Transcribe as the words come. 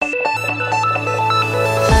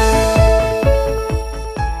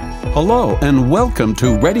Hello and welcome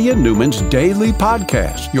to Reddy Neumann's Daily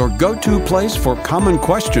Podcast, your go-to place for common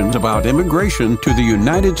questions about immigration to the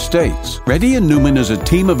United States. Reddy Neumann is a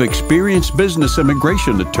team of experienced business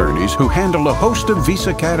immigration attorneys who handle a host of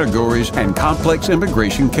visa categories and complex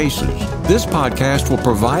immigration cases. This podcast will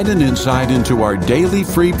provide an insight into our daily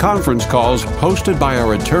free conference calls hosted by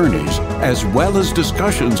our attorneys, as well as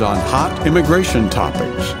discussions on hot immigration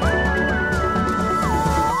topics.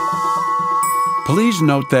 Please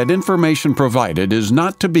note that information provided is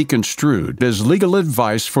not to be construed as legal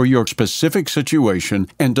advice for your specific situation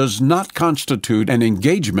and does not constitute an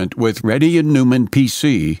engagement with Reddy Neumann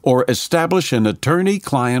PC or establish an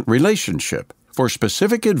attorney-client relationship. For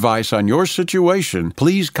specific advice on your situation,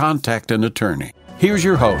 please contact an attorney. Here's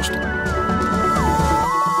your host.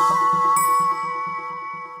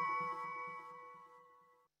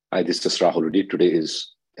 Hi, this is Rahul Reddy. Today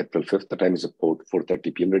is April 5th. The time is about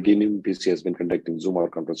 4:30 p.m. Reddy Neumann PC has been conducting Zoom or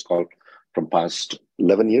conference call from past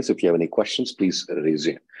 11 years. If you have any questions, please raise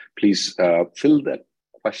it. Please fill that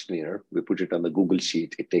questionnaire. We put it on the Google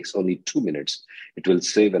Sheet. It takes only 2 minutes. It will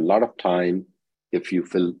save a lot of time if you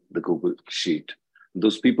fill the Google Sheet.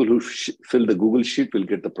 Those people who fill the Google Sheet will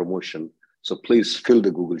get the promotion. So please fill the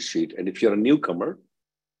Google Sheet. And if you're a newcomer,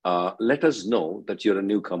 let us know that you're a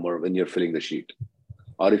newcomer when you're filling the sheet.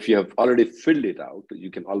 Or if you have already filled it out,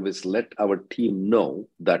 you can always let our team know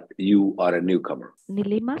that you are a newcomer.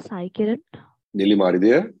 Nilima Saikiran. Nilima, are you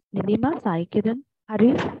there? Nilima Saikiran.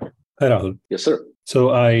 Arif. Hi, Rahul. Yes, sir.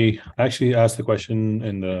 So I actually asked the question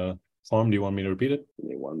in the form. Do you want me to repeat it?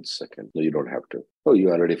 Give me 1 second. No, you don't have to. Oh,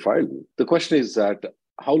 you already filed. The question is that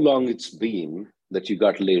how long it's been that you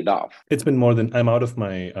got laid off? It's been more than, I'm out of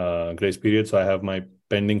my grace period. So I have my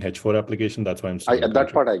pending H4 application. That's why I'm still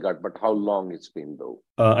that part I got, but how long it's been though?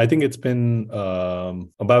 I think it's been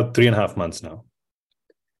about 3.5 months now.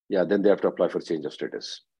 Yeah, then they have to apply for change of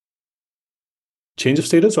status. Change of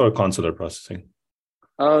status or consular processing?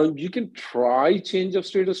 You can try change of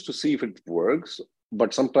status to see if it works,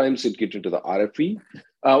 but sometimes it gets into the RFE.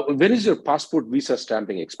 When is your passport visa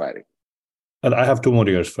stamping expiring? And I have 2 more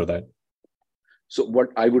years for that. So what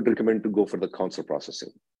I would recommend to go for the consular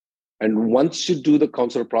processing. And once you do the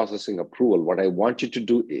consular processing approval, what I want you to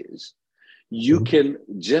do is you can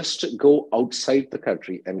just go outside the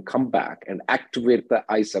country and come back and activate the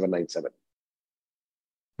I-797.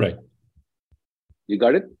 Right. You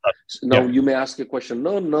got it? Now you may ask a question.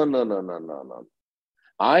 No.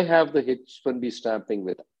 I have the H-1B stamping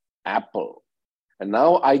with Apple. And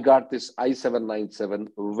now I got this I-797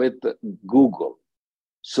 with Google.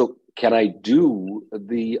 So can I do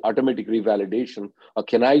the automatic revalidation, or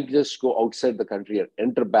can I just go outside the country and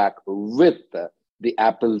enter back with the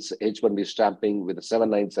Apple's H-1B stamping with the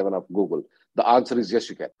 797 of Google? The answer is yes,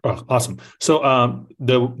 you can. Oh, awesome. So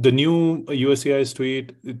the new USCIS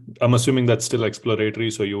tweet, I'm assuming that's still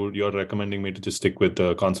exploratory. So you're recommending me to just stick with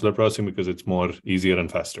the consular processing because it's more easier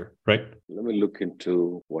and faster, right? Let me look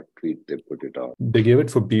into what tweet they put it on. They gave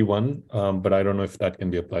it for B1, but I don't know if that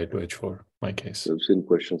can be applied to H4, my case. I've seen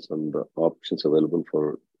questions on the options available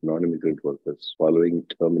for non-immigrant workers following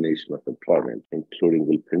termination of employment, including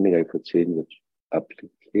will pending I-4 change of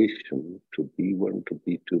application to B1 to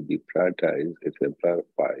B2 be prioritized if the employer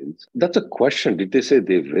files? That's a question. Did they say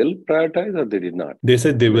they will prioritize or they did not? They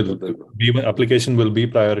said they will. B1 application will be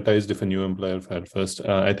prioritized if a new employer filed first.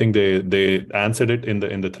 I think they answered it in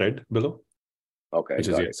the thread below. Okay, which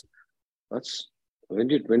is yes. That's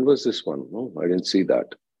when was this one? No, I didn't see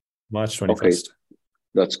that. March 21st. Okay,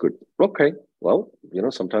 that's good. Okay, well,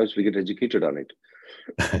 sometimes we get educated on it.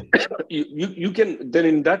 you can then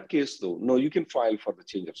in that case though, no, you can file for the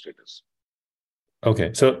change of status.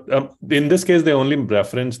 Okay, so in this case they only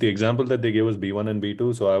referenced the example that they gave was B1 and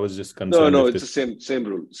B2, so I was just concerned. No, it's the same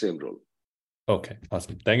rule. Okay,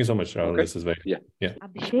 awesome. Thank you so much, Rahul. Okay. This is very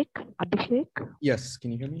Abhishek. Yes,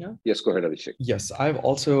 can you hear me now? Yes, go ahead, Abhishek. Yes, I've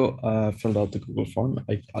also filled out the Google form.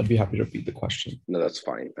 I'd be happy to repeat the question. No, that's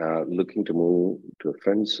fine. Looking to move to a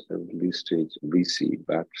friend's early stage VC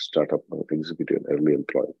back startup executive and early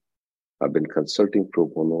employee. I've been consulting pro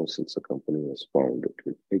bono since the company was founded.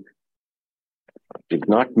 Did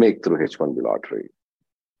not make through H-1B lottery.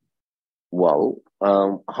 Well,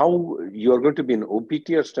 how you are going to be an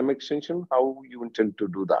OPT or STEM extension? How you intend to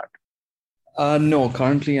do that? No,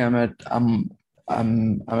 currently I'm at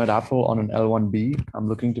Apple on an L1B. I'm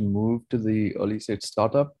looking to move to the early stage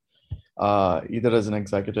startup, either as an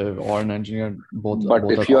executive or an engineer. Both. But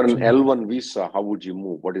both if you're an L1 visa, how would you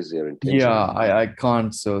move? What is your intention? Yeah, I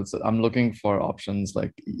can't. So I'm looking for options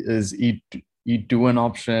like is E2 an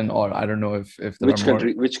option, or I don't know if there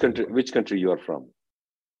which country you are from?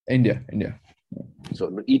 India. So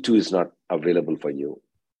E2 is not available for you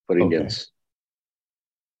for Okay. Indians.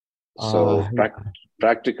 So Yeah.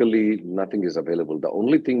 practically nothing is available. The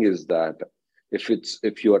only thing is that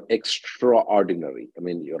if you are extraordinary, I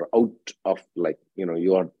mean, you're out of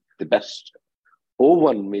you are the best.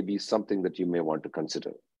 O1 may be something that you may want to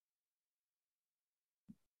consider.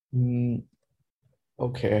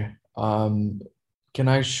 Okay. Can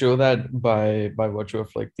I show that by virtue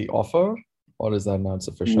of like the offer, or is that not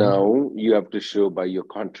sufficient? No, you have to show by your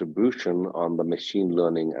contribution on the machine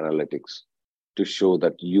learning analytics to show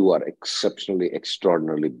that you are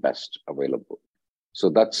extraordinarily best available. So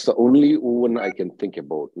that's the only one I can think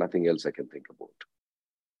about. Nothing else I can think about.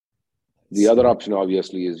 The other option,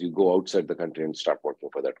 obviously, is you go outside the country and start working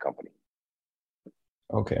for that company.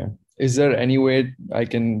 Okay. Is there any way I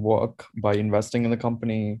can work by investing in the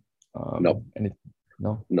company? No.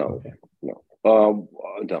 No? No. Okay. No.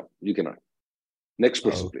 No, you cannot. Next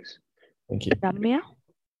person, please. Thank you. Ramya?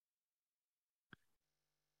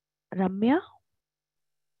 Ramya?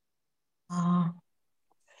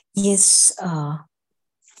 Yes.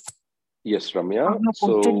 Yes, Ramya.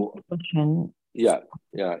 So, yeah,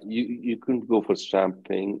 you couldn't go for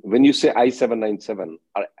stamping. When you say I-797,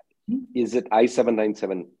 is it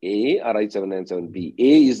I-797A or I-797B?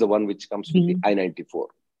 A is the one which comes with the I-94.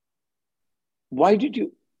 Why did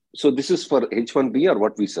you? So this is for H-1B or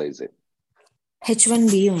what visa is it?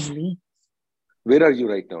 H-1B only. Where are you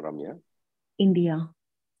right now, Ramya? India.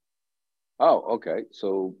 Oh, okay.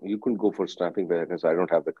 So you couldn't go for stamping because I don't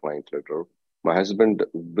have the client letter. My husband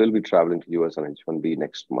will be traveling to US on H-1B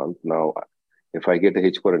next month. Now, if I get a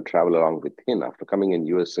H-4 and travel along with him after coming in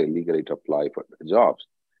USA legally to apply for jobs,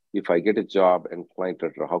 if I get a job and client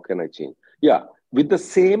letter, how can I change? Yeah, with the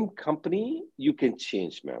same company, you can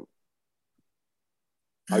change, ma'am.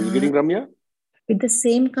 Are you getting, Ramya? With the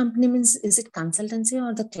same company means, is it consultancy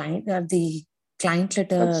or the client letter?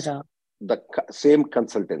 The same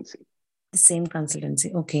consultancy. The same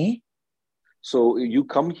consultancy. Okay. So you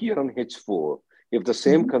come here on H4. If the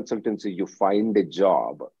same consultancy, you find a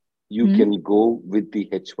job, you can go with the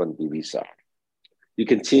H-1B visa. You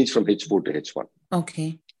can change from H4 to H1.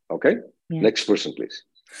 Okay. Okay. Yeah. Next person, please.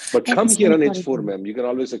 But come here on H4, ma'am. You can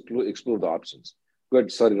always explore the options. Go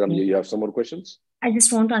ahead. Sorry, Ramya, you have some more questions? I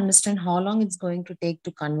just want to understand how long it's going to take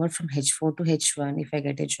to convert from H4 to H1 if I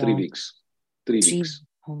get a job. 3 weeks. 3 weeks.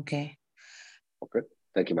 Okay. Okay.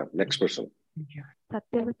 Thank you, ma'am. Next person.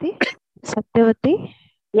 Satyavati?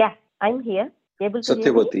 Yeah, I'm here. Able to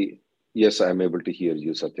hear me? Yes, I'm able to hear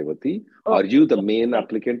you, Satyavati. Are you the main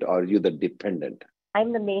applicant or are you the dependent?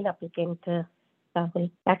 I'm the main applicant,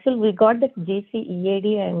 Rahul. Actually, we got the GC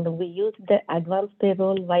EAD and we used the advanced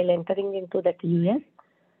payroll while entering into that US.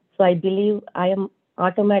 So I believe I am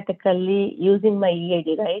automatically using my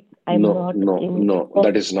EAD, right? No,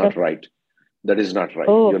 that is not right. That is not right.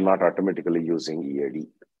 You're not automatically using EAD.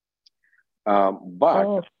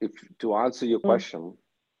 But if to answer your question,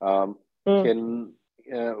 what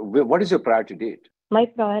is your priority date? My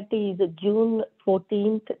priority is June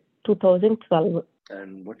 14th, 2012.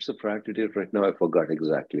 And what's the priority date right now? I forgot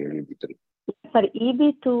exactly. EB3. For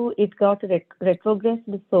EB2, it got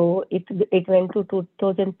retrogressed, so it went to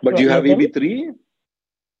 2012. But you have EB3?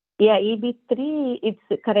 Yeah, EB3, it's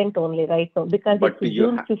current only right now because it's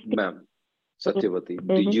June 15th. Ma'am, Satyavati,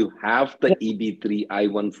 do you have the EB3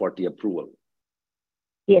 I-140 approval?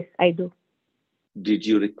 Yes, I do. Did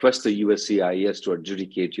you request the USCIS to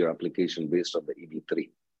adjudicate your application based on the EB3?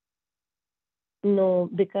 No,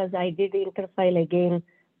 because I did interfile again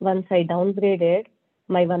once I downgraded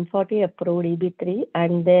my 140 approved EB3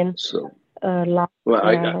 and then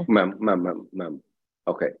ma'am.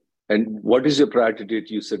 Okay. And what is your priority date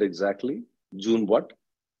you said exactly? June what?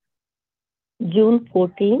 June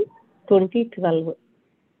 14th, 2012.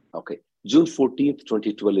 Okay. June 14th,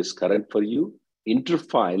 2012 is current for you.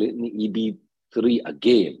 Interfile in EB3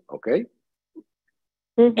 again, okay?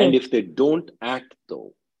 And if they don't act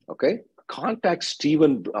though, okay, contact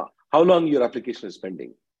Stephen. How long your application is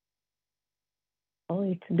pending? Oh,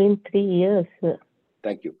 it's been 3 years.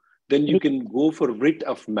 Thank you. Then you can go for writ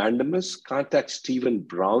of mandamus, contact Stephen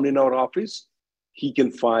Brown in our office. He can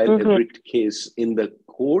file a writ case in the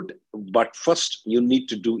court, but first you need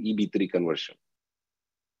to do EB3 conversion.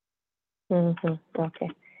 Okay.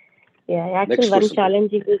 Yeah, actually one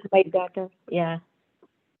challenge is my daughter. Yeah.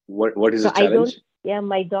 What is the challenge?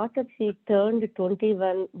 My daughter, she turned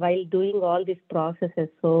 21 while doing all these processes.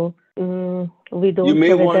 So we don't. You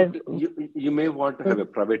may want to have a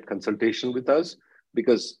private consultation with us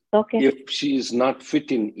because if she is not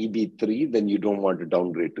fit in EB3, then you don't want to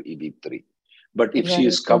downgrade to EB3. But if she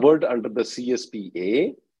is covered under the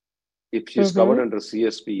CSPA, If she's covered under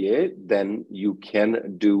CSPA, then you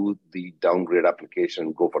can do the downgrade application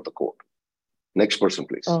and go for the code. Next person,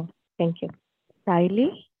 please. Oh, thank you.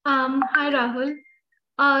 Riley? Hi, Rahul.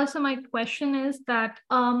 So my question is that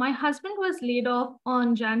my husband was laid off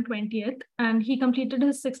on Jan 20th and he completed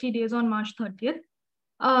his 60 days on March 30th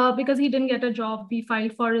because he didn't get a job. We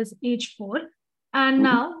filed for his H4. And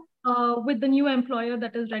now with the new employer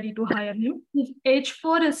that is ready to hire him, his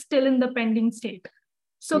H4 is still in the pending state.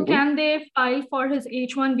 So can they file for his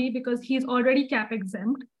H1B because he's already cap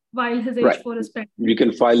exempt while his H4 is pending? You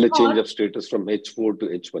can file a change of status from H4 to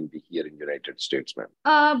H1B here in United States, ma'am.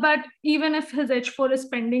 But even if his H4 is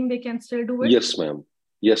pending, they can still do it? Yes, ma'am.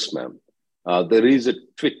 Yes, ma'am. There is a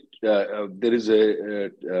tweet.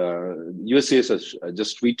 USCIS has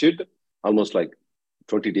just tweeted almost like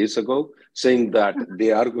 20 days ago saying that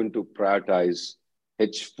they are going to prioritize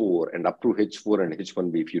H4 and approve H4 and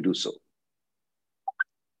H1B if you do so.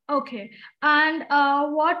 Okay. And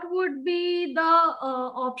what would be the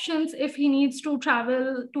options if he needs to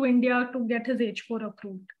travel to India to get his H4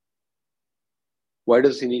 approved? Why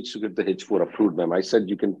does he need to get the H4 approved, ma'am? I said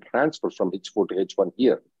you can transfer from H4 to H1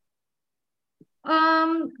 here.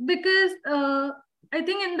 Because I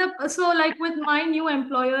think like with my new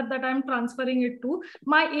employer that I'm transferring it to,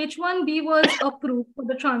 my H1B was approved for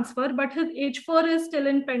the transfer, but his H4 is still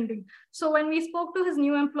in pending. So when we spoke to his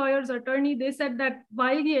new employer's attorney, they said that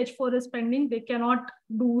while the H4 is pending, they cannot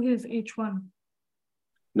do his H1.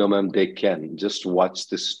 No, ma'am, they can. Just watch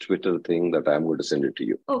this Twitter thing that I'm going to send it to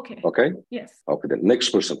you. Okay. Okay? Yes. Okay, then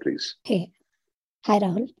next person, please. Hey. Hi,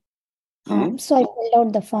 Rahul. So I filled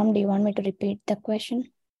out the form. Do you want me to repeat the question?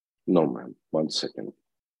 No, ma'am. 1 second.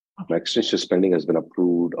 My extension spending has been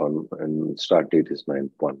approved and start date is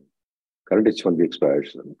 9/1. Current H1B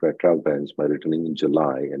expires by travel bans by returning in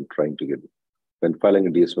July and trying to get, when filing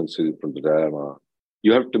a DS1 from the dilemma,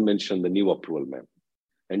 you have to mention the new approval, ma'am.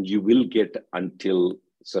 And you will get until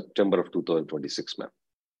September of 2026, ma'am.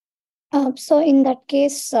 So in that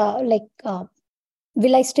case,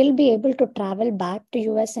 will I still be able to travel back to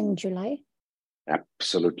US in July?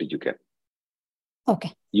 Absolutely, you can.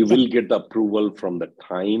 Okay. You will get the approval from the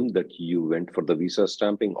time that you went for the visa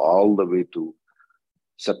stamping all the way to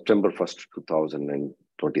September 1st,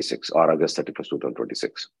 2026 or August 31st,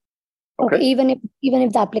 2026. Okay. Even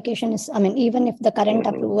if the application is, even if the current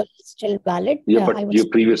approval is still valid. Yeah, but your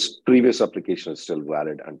previous application is still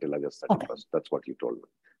valid until August 31st. Okay. That's what you told me.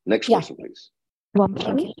 Next person, please.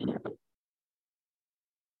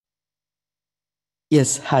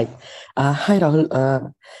 Yes, hi. Hi,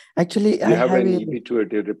 Rahul. Actually, you have an EB2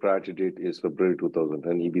 date priority date is February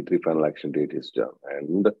 2010. EB3 final action date is done.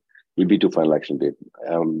 And EB2 final action date.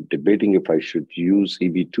 I'm debating if I should use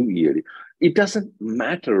EB2 EAD. It doesn't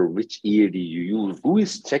matter which EAD you use. Who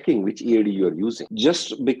is checking which EAD you are using?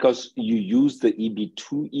 Just because you use the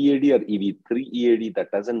EB2 EAD or EB3 EAD,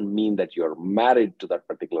 that doesn't mean that you're married to that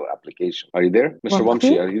particular application. Are you there? Mr.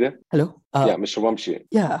 Vamshi, are you there? Hello. Yeah, Mr. Vamshi.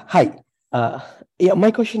 Yeah, hi.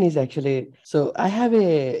 My question is actually, so I have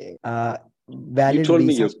a valid you told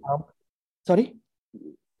visa me stamp. Sorry?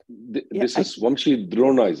 This is Vamshi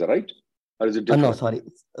Drona, is that right? Or is it different? No, sorry.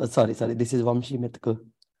 This is Vamshi Mitku.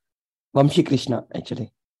 Vamshi Krishna,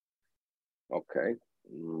 actually. Okay.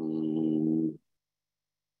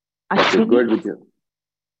 Okay, go ahead with you.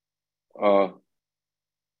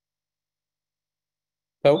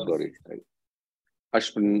 Sorry.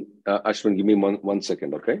 Ashwin, give me one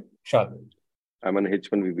second, okay? Sure. I'm on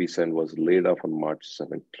H1B visa and was laid off on March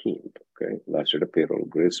 17th, okay? Last year, a payroll.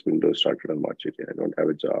 Grace window started on March 18th. I don't have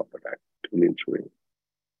a job, but actively interviewing.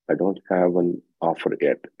 I don't have an offer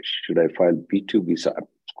yet. Should I file B2 visa? Of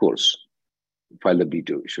course, file the B2.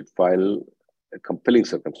 You should file a compelling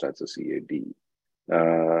circumstances EAD.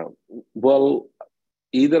 Well,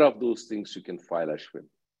 either of those things you can file, Ashwin.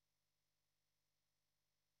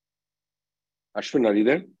 Ashwin, are you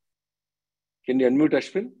there? Can you unmute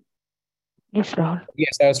Ashwin? Yes, Rahul.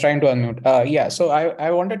 Yes, I was trying to unmute. So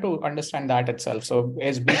I wanted to understand that itself. So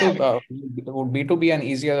is B2 would B2 be an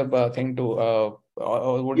easier thing to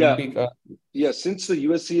or would it be? Yeah, since the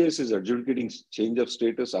USCIS is adjudicating change of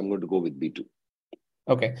status, I'm going to go with B2.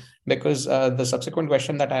 Okay, because the subsequent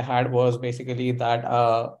question that I had was basically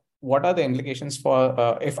that what are the implications for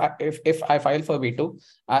if I file for B2?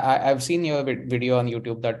 I've seen your video on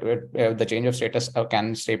YouTube that the change of status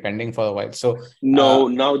can stay pending for a while. So no,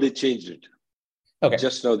 now they changed it. Okay,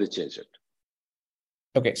 just now they changed it.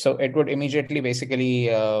 Okay, so it would immediately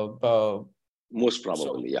basically most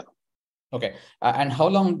probably, yeah. Okay. And how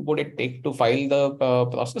long would it take to file the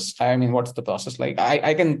process? I mean, what's the process like?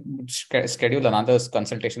 I can schedule another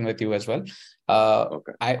consultation with you as well.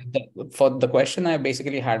 Okay. For the question I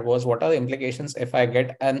basically had was, what are the implications if I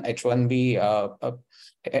get an H-1B,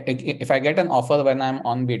 if I get an offer when I'm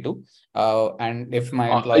on B2, and if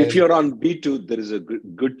my employer... If you're on B2, there is a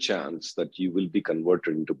good chance that you will be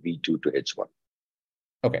converted into B2 to H1.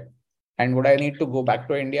 Okay. And would I need to go back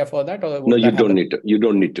to India for that? Or No, you don't need to. You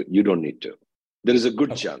don't need to. There is a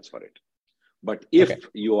good chance for it. But if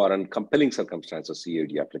you are on compelling circumstances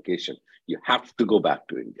CAD application, you have to go back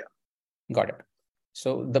to India. Got it.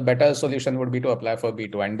 So the better solution would be to apply for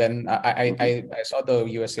B2. And then I saw the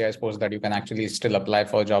USCIS post that you can actually still apply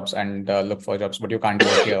for jobs and look for jobs, but you can't do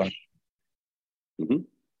it here.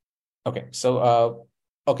 Okay. So,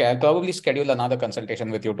 I'll probably schedule another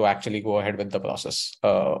consultation with you to actually go ahead with the process.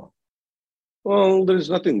 Well, there is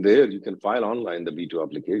nothing there. You can file online the B2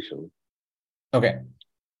 application. Okay.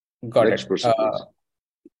 Got Next it. person, please.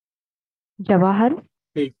 Jawahar?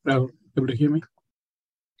 Hey, Rahul, able to hear me?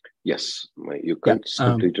 Yes. You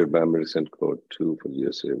completed biomedicine code 2 for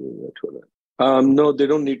USA. No, they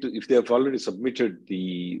don't need to. If they have already submitted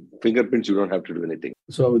the fingerprints, you don't have to do anything.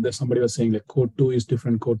 So there's somebody was saying that code 2 is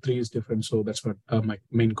different, code 3 is different. So that's what my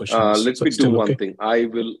main question is. Let me do one thing. I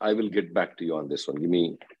will get back to you on this one.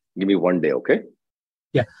 Give me 1 day, okay?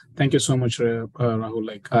 Yeah. Thank you so much, Rahul.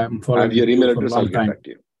 Like I'm following. I have your email you address. I'll get back to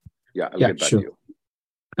you. Yeah, I'll get back to you.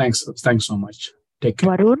 Thanks so much. Take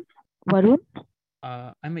care. Varun?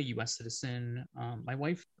 I'm a U.S. citizen. My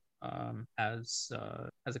wife has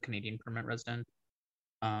a Canadian permanent resident.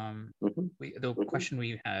 The question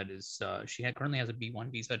we had is she currently has a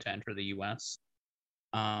B1 visa to enter the U.S.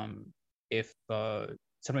 If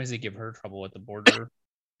sometimes they give her trouble at the border,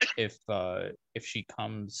 if she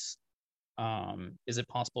comes, is it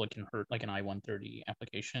possible it can hurt like an I-130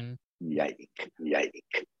 application? Yike.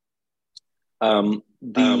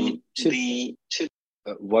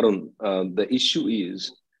 Varun, the issue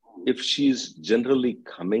is if she's generally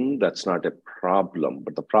coming, that's not a problem.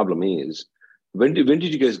 But the problem is, when did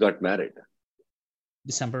you guys got married?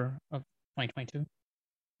 December of 2022.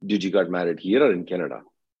 Did you got married here or in Canada?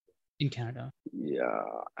 In Canada. Yeah.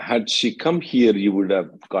 Had she come here, you would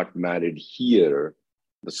have got married here.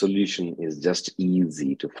 The solution is just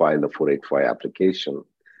easy to file the 485 application.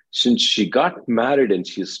 Since she got married and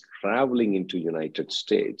she's traveling into United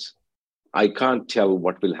States, I can't tell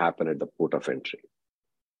what will happen at the port of entry.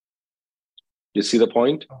 You see the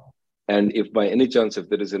point? And if by any chance, if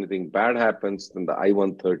there is anything bad happens, then the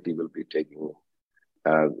I-130 will be taking,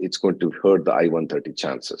 it's going to hurt the I-130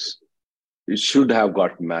 chances. You should have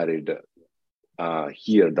got married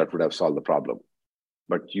here. That would have solved the problem.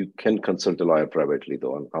 But you can consult a lawyer privately,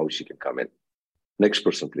 though, on how she can come in. Next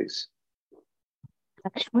person, please.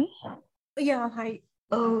 Lakshmi? Yeah, hi.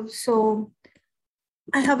 So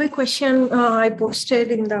I have a question I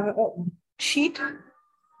posted in the sheet.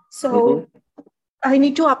 So I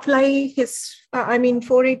need to apply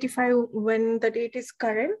 485 when the date is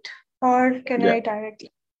current, or can I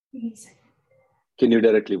directly? Can you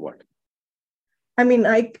directly what? I mean,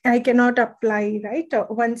 I cannot apply, right?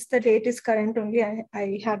 Once the date is current only,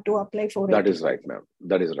 I have to apply for it. That is right, ma'am.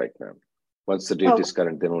 Once the date is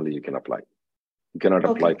current, then only you can apply. You cannot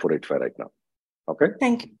apply for 485 right now. Okay?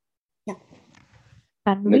 Thank you. Yeah.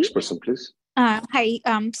 Next person, please. Hi.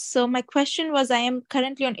 So my question was, I am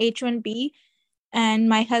currently on H-1B and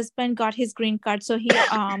my husband got his green card. So he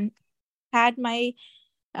had my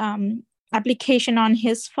application on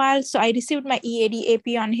his file. So I received my EAD AP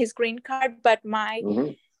on his green card, but my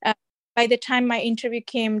by the time my interview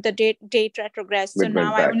came, the date retrogressed. So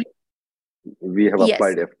now we have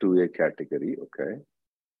applied F2A category. Okay.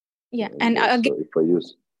 Yeah. And again,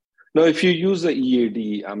 so if you use the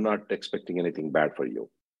EAD, I'm not expecting anything bad for you.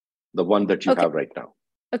 The one that you have right now.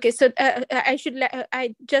 Okay, so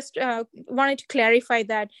I just wanted to clarify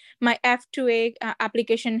that my F2A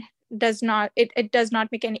application does not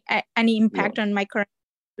make any impact on my current.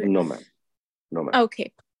 No, ma'am.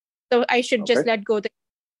 Okay, so I should just let go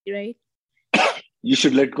right? You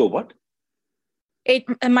should let go what?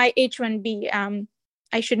 My H1B.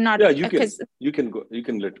 I should not. Yeah, you can go. You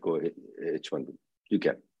can let go H1B. You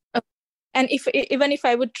can. And even if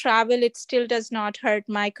I would travel, it still does not hurt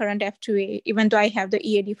my current F2A, even though I have the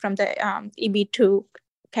EAD from the EB2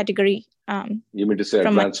 category. You mean to say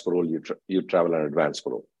advanced parole? You travel on advanced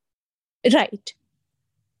parole, right?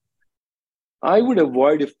 I would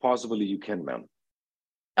avoid if possible. You can, ma'am.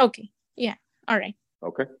 Okay. Yeah. All right.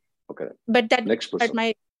 Okay. But that next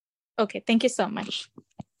person. Okay. Thank you so much.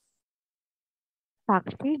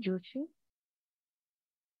 Sakshi Joshi.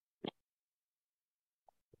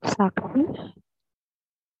 Sakshi?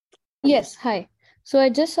 Yes, hi. So I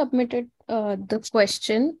just submitted the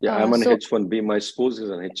question. Yeah, I'm on So H1B. My spouse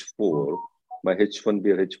is on H4. My H1B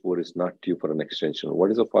or H4 is not due for an extension.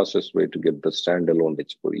 What is the fastest way to get the standalone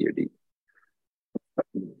H4 EAD?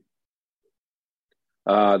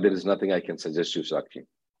 There is nothing I can suggest you, Sakshi.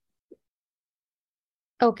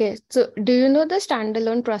 okay, so do you know the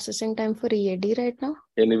standalone processing time for EAD right now?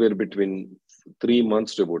 Anywhere between 3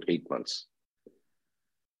 months to about 8 months.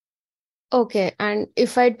 Okay, and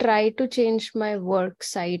if I try to change my work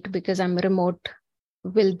site because I'm remote,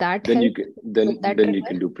 will that Then help? you can Will that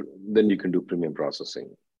you can do premium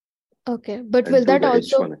processing. Okay, but And will do that the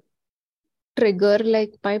also H1. trigger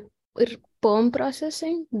like my perm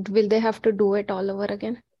processing? Will they have to do it all over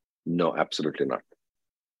again? No, absolutely not.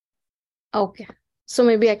 Okay, so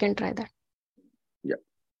maybe I can try that. Yeah.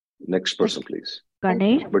 Next person, please.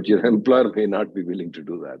 Ganesh? But your employer may not be willing to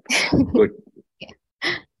do that. Good.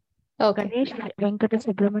 Okay. Ganesh Venkata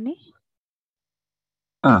Subramani?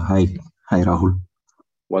 Hi. Hi, Rahul.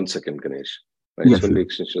 1 second, Ganesh. My Yeah, H1B sure.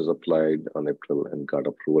 extension was applied on April and got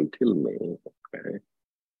approval till May. Okay.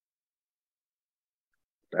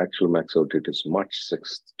 The actual max out date is March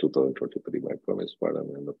 6th, 2023. My promise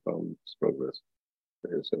pardon and the firm's progress.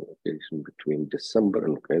 There is an occasion between December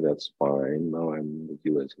and okay, that's fine. Now I'm in the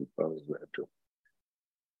US and promise where to.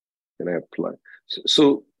 Can I apply?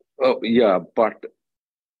 Yeah, but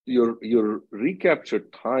your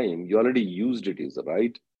recaptured time, you already used it, is that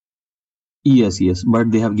right? Yes. But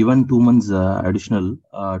they have given 2 months additional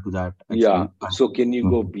to that, Yeah. actually. So can you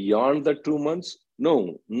go beyond the 2 months?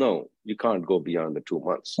 No, you can't go beyond the 2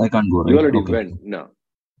 months. I can't go, You right? already Okay. went now.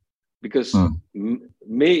 Because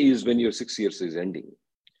May is when your 6 years is ending.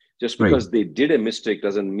 Just Right. because they did a mistake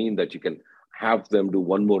doesn't mean that you can have them do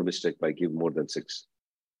one more mistake by give more than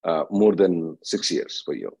 6 years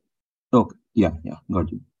for you. Okay. Yeah.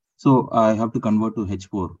 Got you. So I have to convert to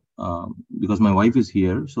H4 because my wife is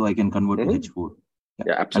here, so I can convert to H4.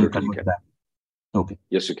 Yeah, absolutely. You can. That. Okay.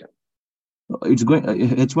 Yes, you can. It's going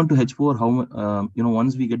H1 to H4. How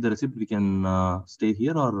once we get the receipt, we can stay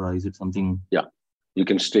here, or is it something? Yeah, you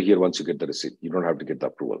can stay here once you get the receipt. You don't have to get the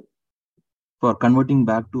approval. For converting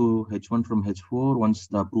back to H1 from H4, once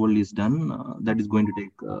the approval is done, that is going to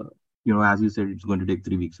take, as you said, it's going to take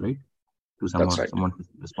 3 weeks, right? To someone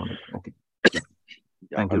respond. Okay. Yeah.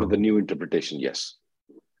 Thank you. Under the new interpretation, yes.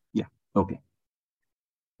 Yeah. Okay.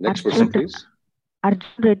 Next person, please. Arjun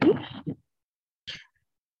Reddy?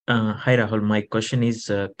 Hi, Rahul. My question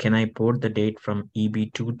is, can I port the date from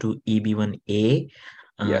EB2 to EB1A?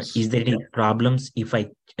 Yes. Is there any problems if my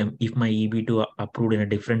EB2 approved in a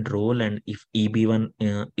different role and if EB1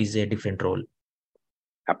 is a different role?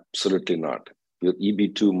 Absolutely not. Your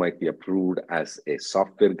EB2 might be approved as a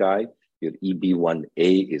software guy. Your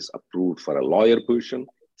EB1A is approved for a lawyer position.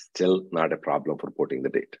 Still not a problem for porting the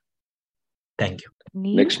date. Thank you.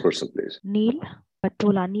 Next person, please. Neil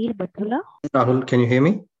Batula. Rahul, can you hear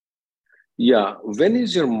me? Yeah. When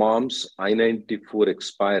is your mom's I-94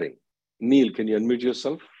 expiring? Neil, can you unmute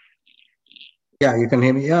yourself? Yeah, you can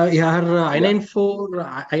hear me. Yeah, her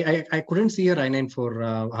I-94, I couldn't see her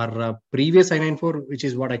I-94, her previous I-94, which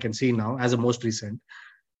is what I can see now as a most recent.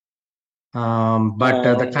 But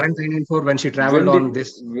the current I-94, when she traveled on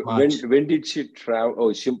this March. When did she travel?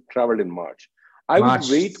 Oh, she traveled in March. I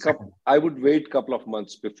would wait couple of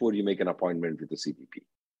months before you make an appointment with the CBP.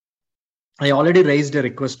 I already raised a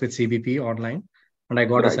request with CBP online, and I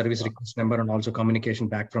got a service request number and also communication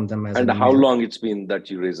back from them as an email. How long it's been that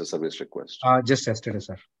you raised a service request? Just yesterday,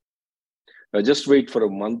 sir. Just wait for a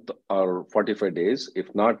month or 45 days.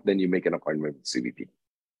 If not, then you make an appointment with CBP.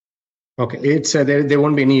 Okay, it's there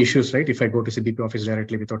won't be any issues, right? If I go to CBP office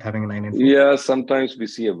directly without having an I-94. Yeah, sometimes we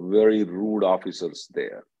see a very rude officers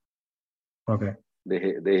there. Okay. They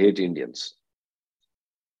hate Indians.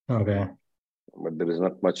 Okay. But there is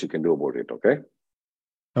not much you can do about it. Okay.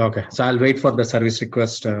 Okay, so I'll wait for the service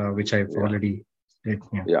request, which I've already did.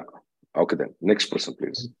 Yeah. Okay then. Next person,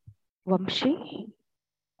 please. Vamshi.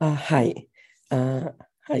 Hi.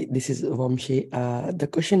 Hi, this is Vamshi. The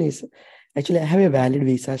question is, actually, I have a valid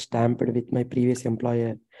visa stamped with my previous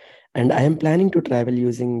employer, and I am planning to travel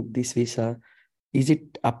using this visa. Is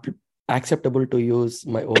it acceptable to use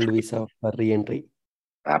my old visa for re-entry?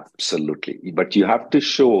 Absolutely. But you have to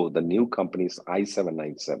show the new company's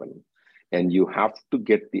I-797, and you have to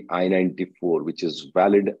get the I-94, which is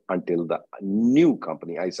valid until the new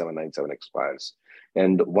company I-797 expires.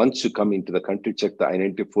 And once you come into the country, check the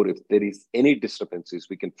I-94. If there is any discrepancies,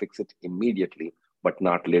 we can fix it immediately, but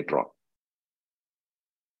not later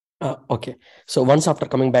on. Okay. So once after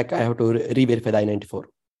coming back, I have to re-verify the I-94.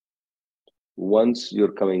 Once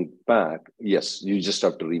you're coming back, yes, you just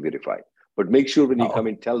have to re-verify. But make sure when you come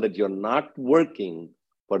in, tell that you're not working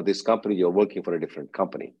for this company, you're working for a different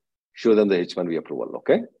company. Show them the H-1B approval,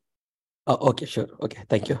 okay? Okay, sure. Okay,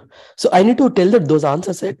 thank you. So I need to tell that those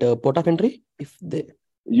answers at port of entry if they.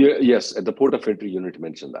 Yes, at the port of entry, you need to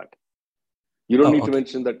mention that. You don't need to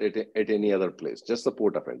mention that at any other place, just the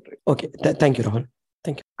port of entry. Okay, thank you, Rahul.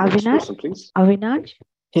 Thank you. Next person, please. Avinash?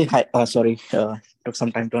 Hey, hi. Sorry, took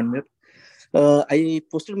some time to unmute. I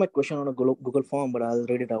posted my question on a Google form, but I'll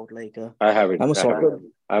read it out. I have it. I'm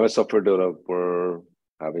a software developer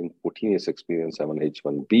having 14 years experience. I'm an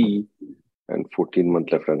H-1B and 14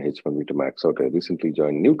 months left on H-1B to max out. I recently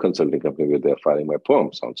joined a new consulting company where they're filing my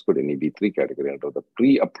perm. Sounds good in EB3 category under the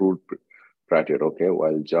pre-approved bracket. Okay,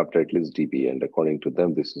 while job title is DB, and according to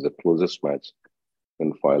them, this is the closest match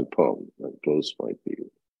and file perm. And close might be.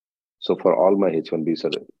 So for all my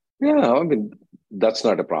H-1Bs, yeah, I mean, that's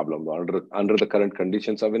not a problem. Under the current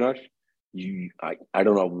conditions, Avinash, I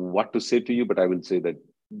don't know what to say to you, but I will say that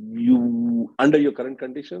under your current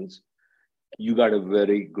conditions, you got a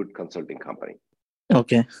very good consulting company.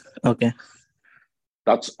 Okay.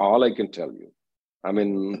 That's all I can tell you. I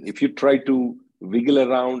mean, if you try to wiggle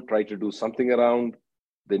around, try to do something around,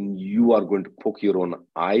 then you are going to poke your own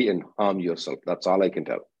eye and harm yourself. That's all I can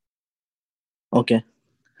tell. Okay.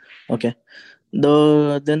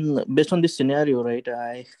 Then based on this scenario, right,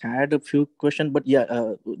 I had a few questions, but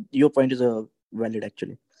yeah, your point is valid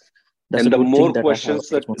actually. That's and the more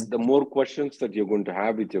questions that you're going to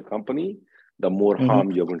have with your company, the more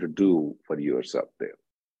harm you're going to do for yourself there.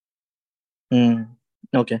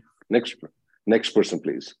 Okay. Next person,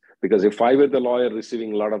 please. Because if I were the lawyer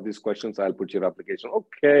receiving a lot of these questions, I'll put your application.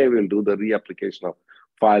 Okay, we'll do the reapplication of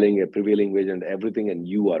filing a prevailing wage and everything, and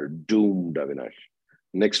you are doomed, Avinash.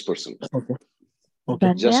 Next person.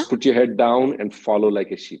 Okay. Just put your head down and follow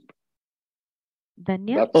like a sheep.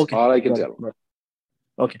 Danya? That's all I can tell.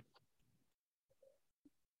 Okay.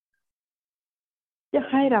 Yeah,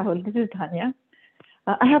 hi Rahul. This is Dhanya.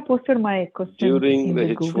 I have posted my question During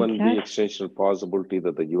the Google H-1B chat. extension possibility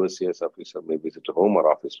that the USCIS officer may visit a home or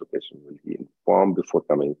office location will be informed before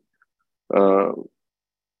coming.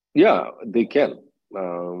 Yeah, they can.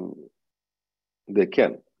 They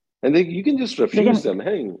can. And you can just refuse them.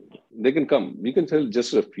 Hey, they can come. You can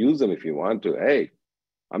just refuse them if you want to. Hey,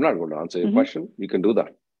 I'm not going to answer your question. You can do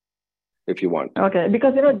that if you want. Okay,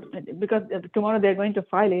 because tomorrow they're going to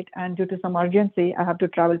file it, and due to some urgency, I have to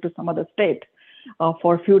travel to some other state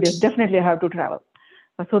for a few days. Definitely, I have to travel.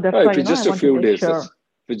 So that's why if it's just I a few days, sure.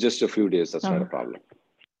 if it's just a few days, that's not a problem.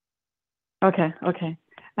 Okay.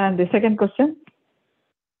 And the second question?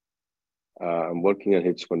 I'm working on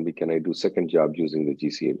H-1B. Can I do second job using the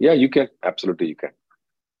GCA? Yeah, you can. Absolutely, you can.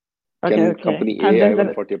 Can company A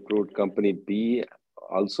I-140 approved, company B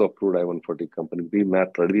also approved I-140, company B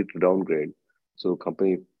not ready to downgrade. So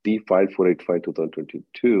company B filed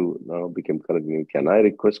 485/2022 now became current. Can I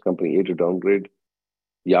request company A to downgrade?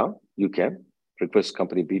 Yeah, you can request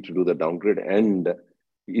company B to do the downgrade. And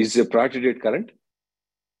is the priority date current?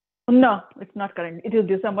 No, it's not current. It is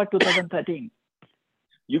December 2013.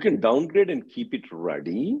 You can downgrade and keep it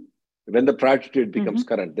ready. When the priority date becomes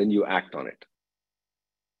current, then you act on it.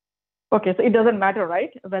 Okay, so it doesn't matter,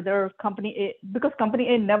 right? Whether company A, because company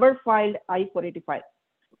A never filed I-485.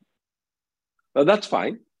 Well, that's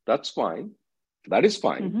fine. That is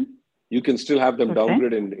fine. You can still have them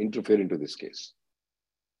downgrade and interfere into this case.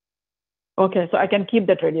 Okay, so I can keep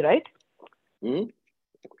that ready, right?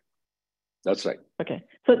 That's right. Okay,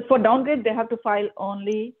 so for downgrade, they have to file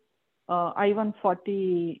only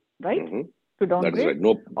I-140, right? To downgrade? That is right.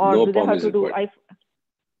 No do they have to do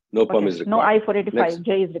No perm is required. No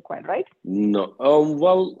I-485J is required, right? No.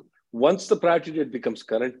 Well, once the priority date becomes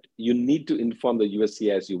current, you need to inform the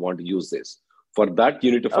USCIS you want to use this. For that,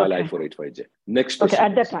 you need to file I-485J. Next person. Okay,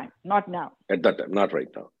 at that time, not now. At that time, not right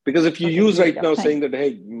now. Because if you use right now saying that,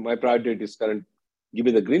 hey, my priority date is current, give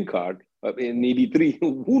me the green card, in EB3,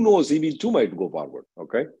 who knows, EB2 might go forward.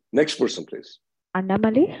 Okay. Next person, please.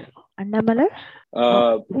 Annamala?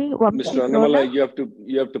 Mr. Annamala,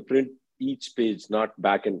 you have to print each page, not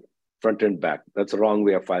back and front and back. That's the wrong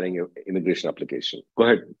way of filing an immigration application. Go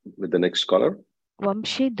ahead with the next caller.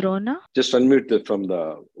 Vamshi Drona. Just unmute from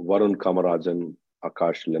the Varun Kamarajan,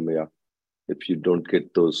 Akash Lemaya, if you don't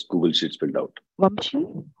get those Google Sheets filled out.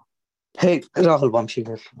 Vamshi? Hey, Rahul, Vamshi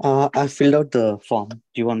here. I filled out the form. Do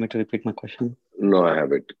you want me to repeat my question? No, I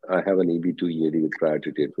have it. I have an EB2 EAD with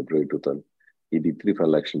priority date February 2000, EB3 for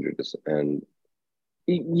election status. And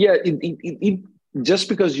yeah, just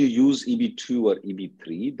because you use EB2 or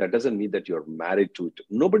EB3, that doesn't mean that you're married to it.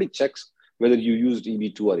 Nobody checks whether you used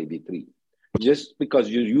EB2 or EB3. Just because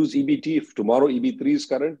you use EB2, if tomorrow EB3 is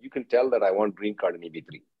current, you can tell that I want green card in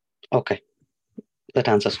EB3. Okay. That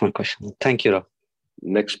answers my question. Thank you, Rahul.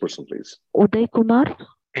 Next person, please. Uday Kumar.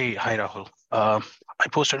 Hey, hi Rahul. I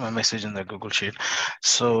posted my message in the Google Sheet.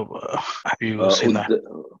 So have you seen that?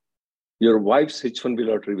 Your wife's H1B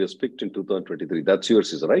lottery was picked in 2023. That's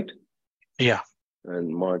yours, is right? Yeah. And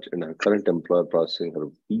March, and her current employer processing her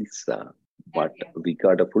visa, but we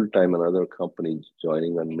got a full-time another company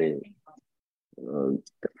joining on May.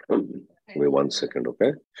 Wait 1 second,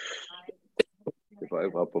 okay? If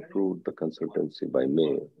I've approved the consultancy by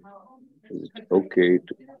May, is it okay?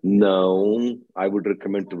 No, I would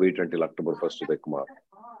recommend to wait until October 1st, Uday Kumar.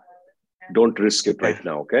 Don't risk it right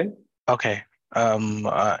now, okay? Okay.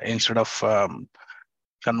 Instead of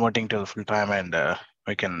converting to full time, and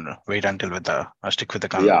we can wait until stick with the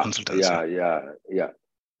consultancy. Yeah.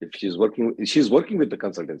 If she's working with the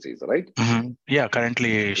consultancies, right? Mm-hmm. Yeah,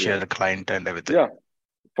 currently she has a client and everything. Yeah,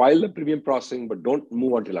 file the premium processing, but don't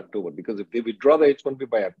move until October, because if they withdraw the H1B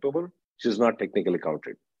by October, she's not technically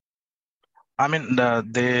counted. I mean,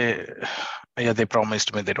 they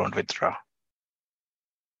promised me they don't withdraw.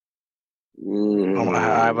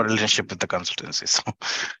 I have a relationship with the consultancy. So.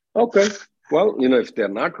 Okay. Well, if they're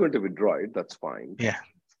not going to withdraw it, that's fine. Yeah,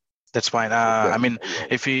 that's fine. I mean,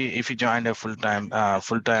 if you join a full time,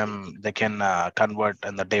 they can convert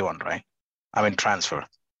in the day one, right? I mean, transfer.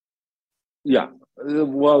 Yeah.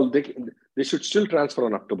 Well, they should still transfer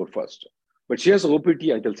on October 1st, but she has OPT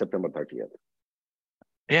until September 30th.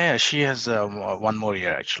 Yeah, she has 1 more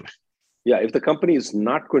year actually. Yeah, if the company is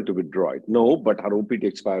not going to withdraw it, no, but her OPT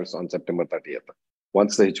expires on September 30th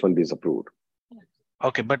once the H1B is approved.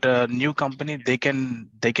 Okay, but a new company, they can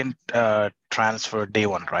transfer day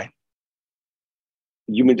one, right?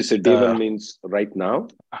 You mean to say day one means right now?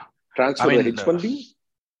 Transfer the H1B?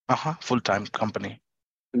 Full-time company.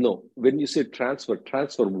 No, when you say transfer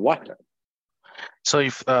what? So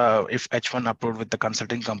if H1 approved with the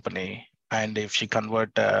consulting company, and if she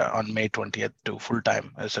convert on May 20th to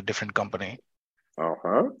full-time as a different company,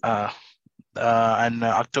 and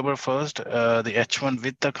October 1st, the H1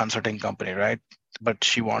 with the consulting company, right? But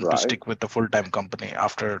she wants to stick with the full-time company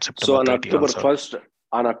after September. So on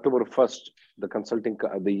October 1st,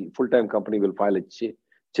 the full-time company will file a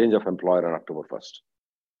change of employer on October 1st.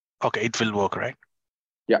 Okay, it will work, right?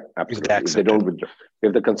 Yeah, absolutely. If they don't withdraw,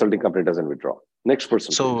 if the consulting company doesn't withdraw. Next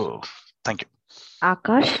person. So, please. Thank you.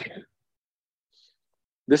 Akash.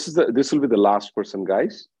 This will be the last person,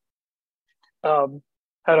 guys. Hello,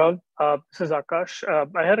 this is Akash.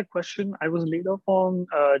 I had a question. I was laid off on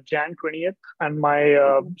Jan 20th, and my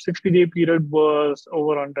 60-day period was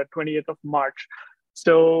over on the 20th of March.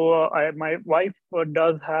 So my wife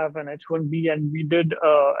does have an H1B, and we did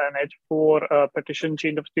an H4 petition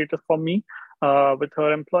change of status for me with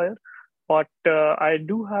her employer. But I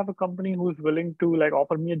do have a company who's willing to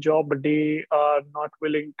offer me a job, but they are not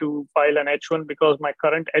willing to file an H1 because my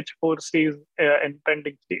current H4 stays in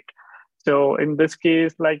pending state. So in this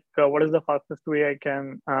case, what is the fastest way I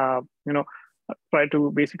can, try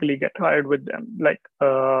to basically get hired with them?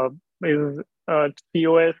 Is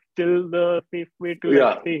COS still the safe way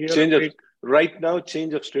to stay here? Right now,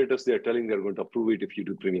 change of status, they're telling they're going to approve it if you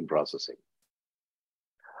do premium processing.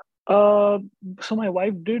 So my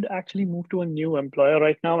wife did actually move to a new employer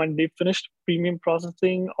right now, and they finished premium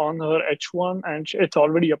processing on her H1, and it's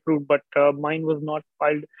already approved, but mine was not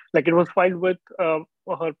filed. It was filed with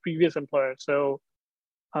her previous employer. So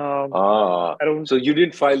so you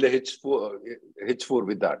didn't file the H4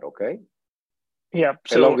 with that, okay? Yeah.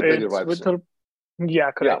 So along with it's your wife's with her.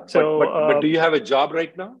 Yeah, correct. Yeah, but do you have a job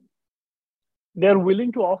right now? They're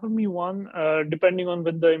willing to offer me one, depending on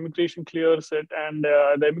when the immigration clears it. And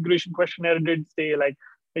the immigration questionnaire did say,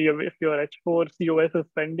 if your H4 COS is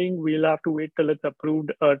pending, we'll have to wait till it's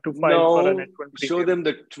approved to file for an H1. Show them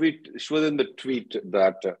the tweet. Show them the tweet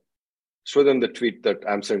that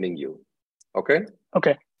I'm sending you. Okay.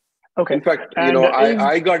 Okay. In fact,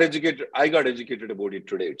 I got educated about it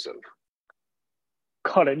today itself.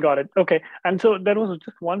 Got it. Okay. And so there was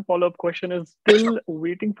just one follow-up question: is still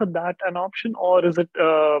waiting for that an option, or is it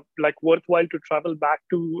worthwhile to travel back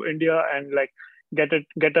to India and get an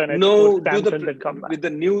H4 stamp and then come back? With the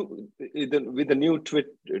new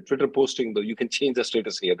Twitter posting, though, you can change the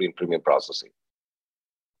status here in premium processing.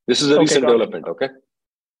 This is a recent development. Okay.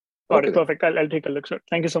 Got it. Perfect. I'll take a look, sir.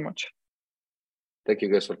 Thank you so much. Thank you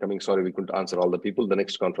guys for coming. Sorry we couldn't answer all the people. The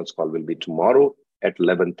next conference call will be tomorrow at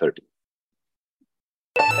 11:30.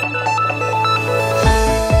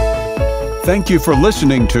 Thank you for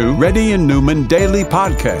listening to Reddy and Neumann Daily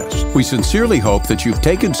Podcast. We sincerely hope that you've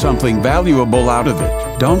taken something valuable out of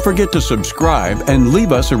it. Don't forget to subscribe and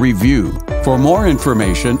leave us a review. For more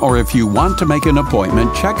information or if you want to make an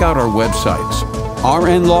appointment, check out our websites,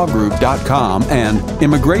 rnlawgroup.com and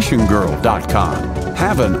immigrationgirl.com.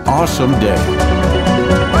 Have an awesome day.